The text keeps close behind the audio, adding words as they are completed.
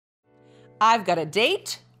I've got a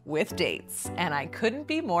date with dates, and I couldn't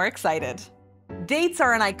be more excited. Dates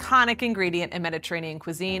are an iconic ingredient in Mediterranean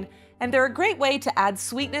cuisine, and they're a great way to add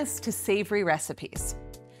sweetness to savory recipes.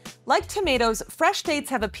 Like tomatoes, fresh dates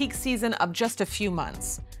have a peak season of just a few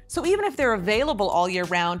months. So even if they're available all year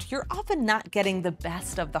round, you're often not getting the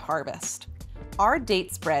best of the harvest. Our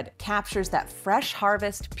date spread captures that fresh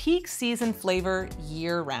harvest peak season flavor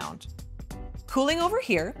year round. Cooling over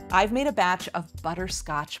here, I've made a batch of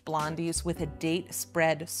butterscotch blondies with a date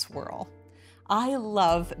spread swirl. I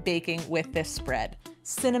love baking with this spread.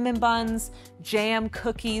 Cinnamon buns, jam,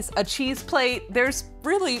 cookies, a cheese plate, there's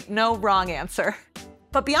really no wrong answer.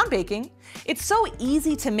 But beyond baking, it's so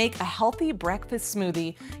easy to make a healthy breakfast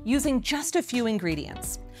smoothie using just a few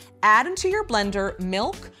ingredients. Add into your blender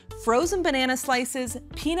milk, frozen banana slices,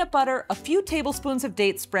 peanut butter, a few tablespoons of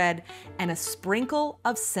date spread, and a sprinkle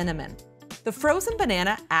of cinnamon. The frozen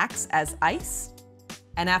banana acts as ice,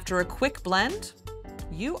 and after a quick blend,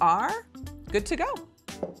 you are good to go.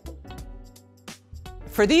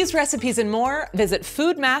 For these recipes and more, visit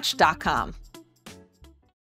foodmatch.com.